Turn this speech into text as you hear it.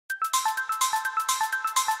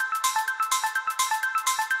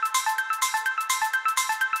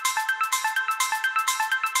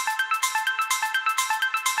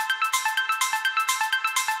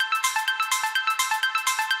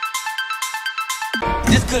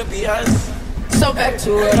could be us. So back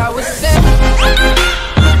to what I was saying.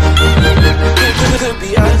 Could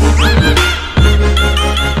be us.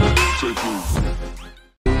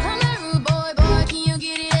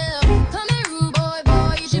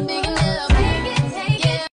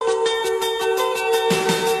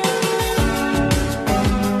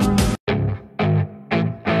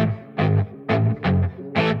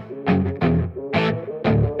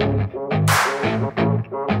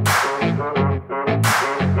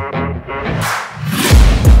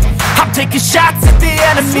 Taking shots at the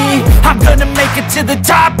enemy, I'm gonna make it to the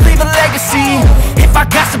top, leave a legacy. If I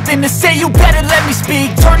got something to say, you better let me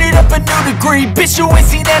speak. Turn it up a new degree, bitch, you ain't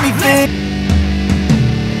seen anything.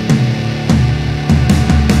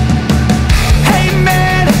 Hey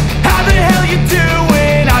man, how the hell you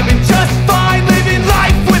doing? I've been just fine, living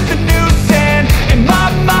life with the noose. And in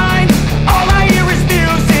my mind, all I hear is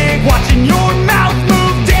music. Watching your mouth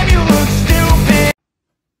move, damn you look stupid.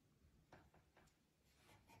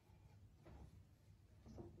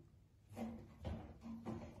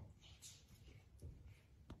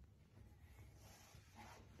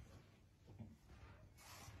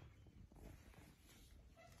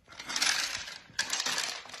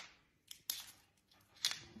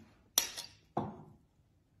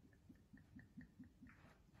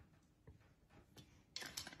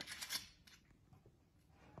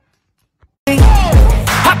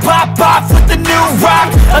 Pop off with the new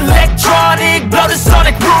rock, electronic, blow the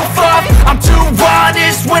sonic roof up. I'm too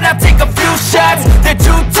honest when I take a few shots. They're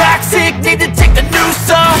too toxic, need to take the noose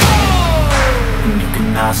off. And you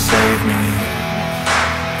cannot save me,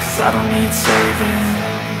 cause I don't need saving.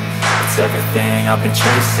 It's everything I've been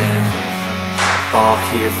chasing, all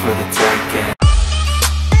here for the taking.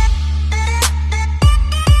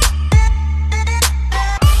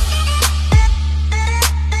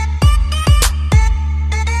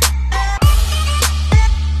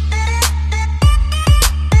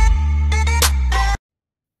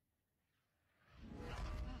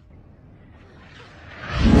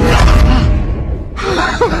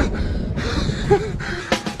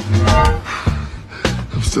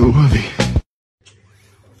 I'm still worthy.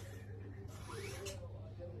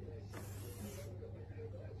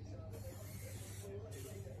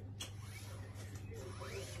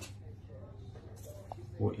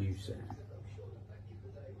 What you say?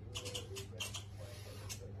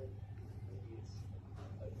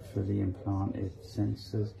 Fully implanted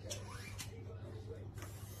sensors.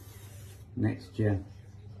 Next gen.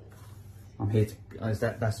 I'm here to,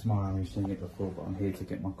 that's my, I was saying it before, but I'm here to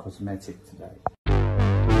get my cosmetic today.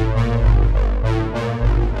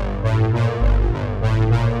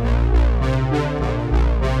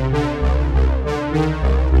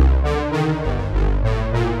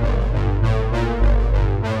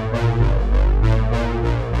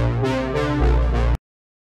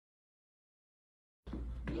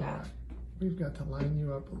 Yeah. We've got to line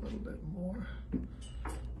you up a little bit more.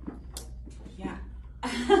 Yeah.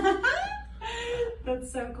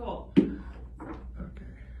 That's so cool. Okay.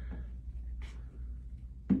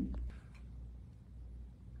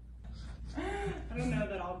 I don't know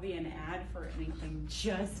that I'll be an ad for anything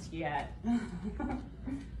just yet.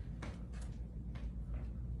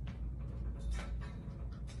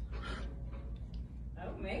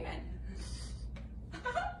 Oh man.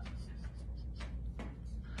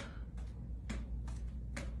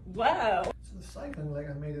 Whoa. So the cycling leg,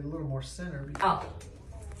 I made it a little more center. Oh.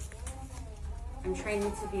 I'm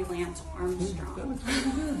training to be Lance Armstrong. That was really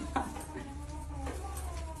good.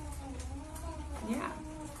 Yeah.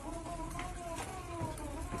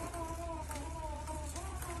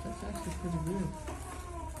 That's actually pretty good.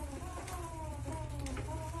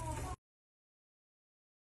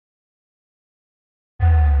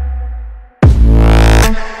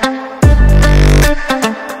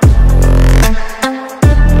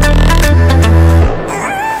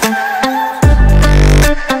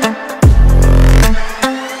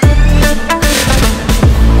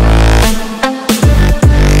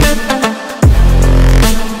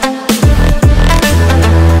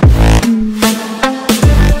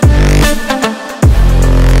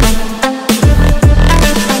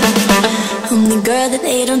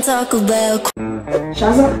 Talk about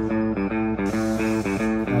Shaza?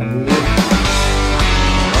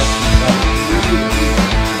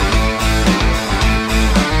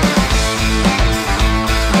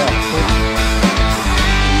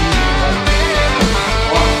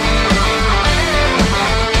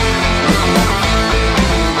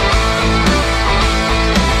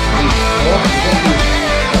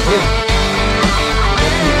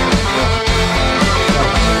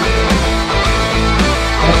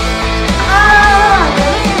 Ah!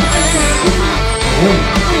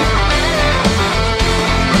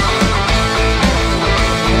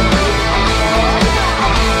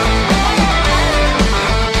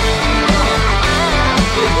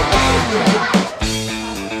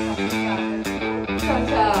 Chao,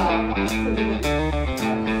 chao.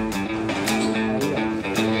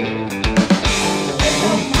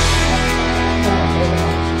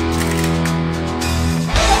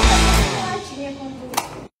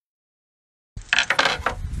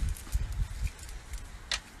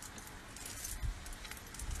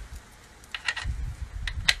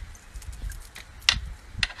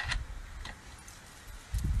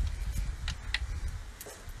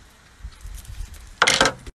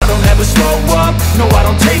 Slow up, no I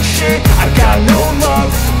don't take shit. I got no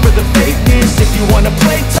love for the fakeness. If you wanna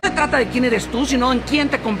play No se trata de quién eres tú, sino en quién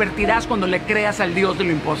te convertirás cuando le creas al Dios de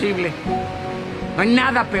lo imposible. No hay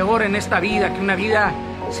nada peor en esta vida que una vida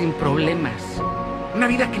sin problemas. Una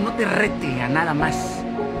vida que no te rete a nada más.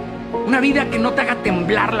 Una vida que no te haga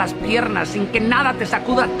temblar las piernas, sin que nada te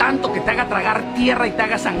sacuda tanto que te haga tragar tierra y te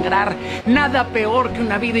haga sangrar. Nada peor que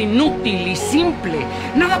una vida inútil y simple.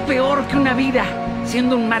 Nada peor que una vida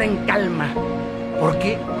siendo un mar en calma. ¿Por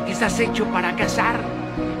qué? Porque estás hecho para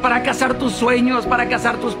cazar tus sueños, para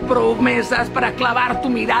cazar tus promesas, para clavar tu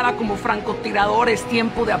mirada como francotirador. Es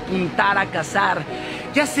tiempo de apuntar a cazar.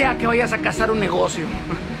 Ya sea que vayas a cazar un negocio,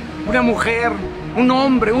 una mujer, un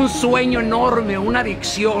hombre, un sueño enorme, una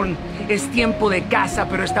adicción. Es tiempo de caza,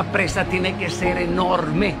 pero esta presa tiene que ser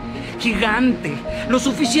enorme, gigante, lo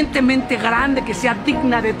suficientemente grande que sea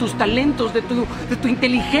digna de tus talentos, de tu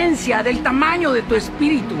inteligencia, del tamaño de tu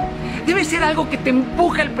espíritu. Debe ser algo que te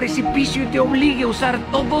empuje al precipicio y te obligue a usar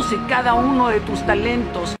todos y cada uno de tus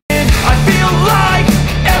talentos. I feel like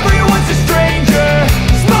everyone's a stranger.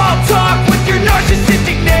 Small talk with your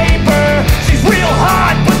narcissistic neighbor. She's real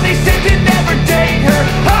hot, but they said to never date her.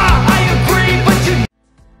 Ha, I agree, but you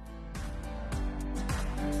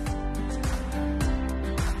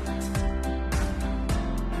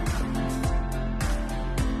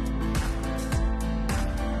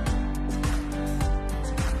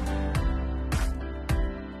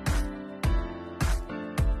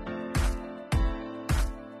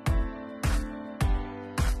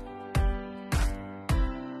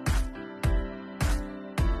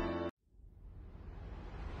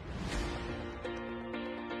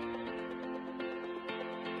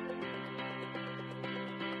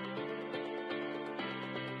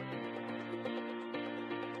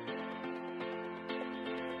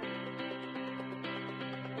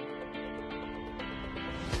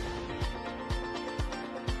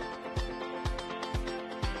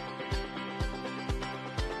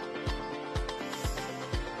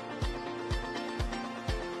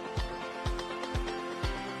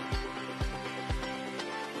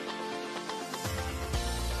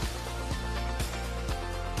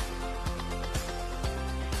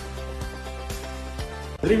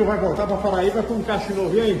Rodrigo vai voltar para Paraíba com um caixa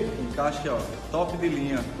novo, e aí? Encaixe, ó, top de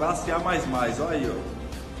linha, classe A++, olha aí, ó.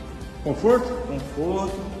 Conforto?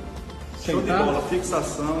 Conforto, show de Sentar? bola,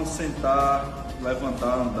 fixação, sentar,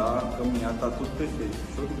 levantar, andar, caminhar, tá tudo perfeito,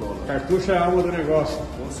 show de bola. Cartucho é a alma do negócio.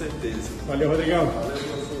 Com certeza. Valeu, Rodrigão. Valeu,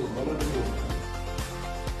 professor, bola de boa.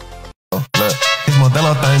 Look, it's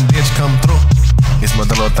Modelo thing, bitch, come through. It's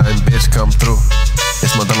Modelo thing, bitch, come through.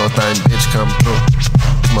 It's Modelo thing, bitch, come through.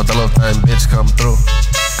 It's Modelo thing, bitch, come through.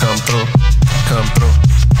 Come through, come through.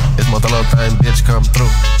 It's Modelo thing, bitch, come through.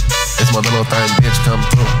 It's Modelo thing, bitch, come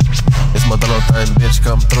through. It's Modelo thing, bitch,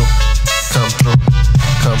 come through. Come through,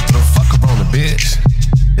 come through. Fuck around the bitch.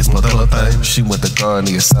 It's Modelo thing. She went to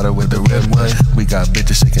Garnier, started with the red wine. We got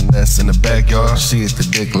bitches shaking ass in the backyard. She hit the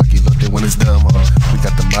dick like he looked it when it's done hard. We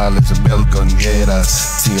got the mileage of melconieras,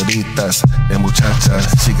 señoritas, and muchachas.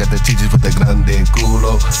 She got the teachers with the grande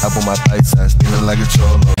culo. Up on my thighs, feeling like a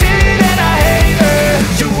cholo. and I hate her.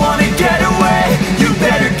 You wanna get away? You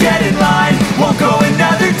better get in line. Won't go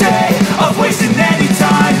another day of wasting any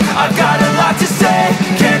time. I've got a lot to say,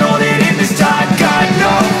 can't hold it in this time. Got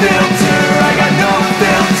no filter, I got no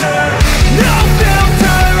filter. No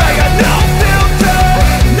filter, I got no filter.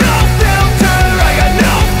 No filter, I got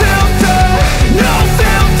no filter. No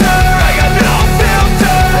filter, I got no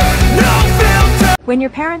filter. No filter. When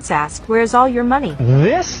your parents ask, where's all your money?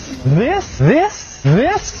 This.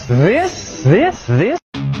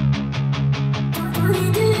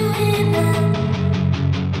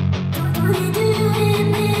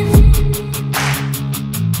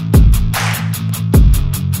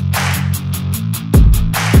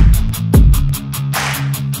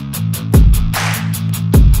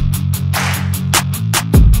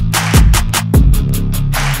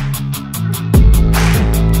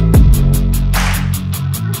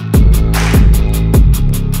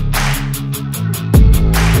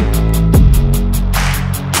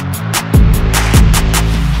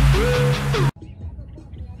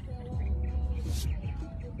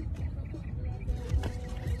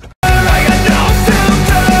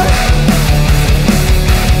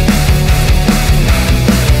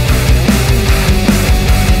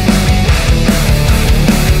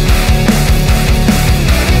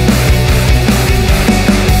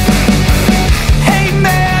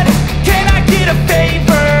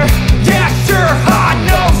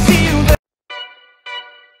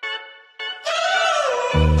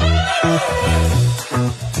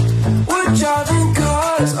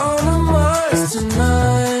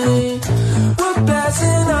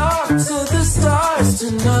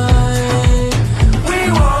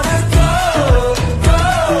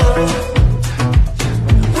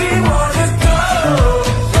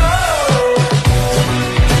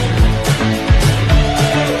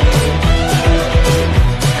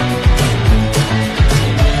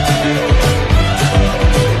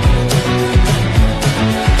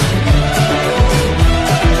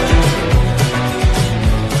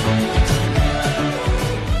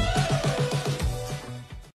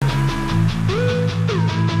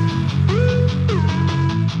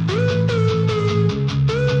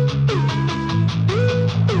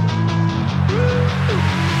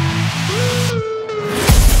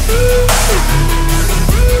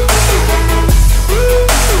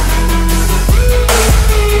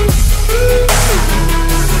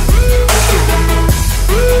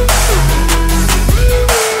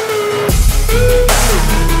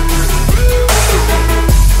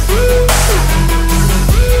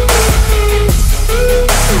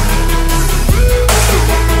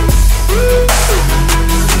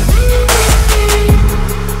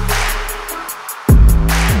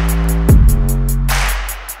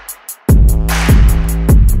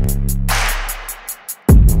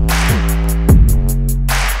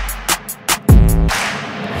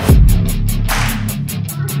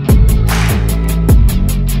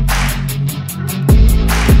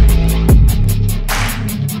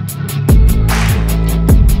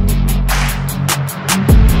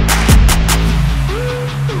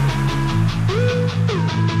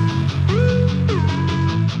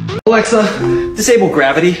 Alexa, disable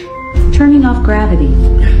gravity. Turning off gravity.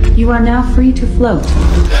 You are now free to float.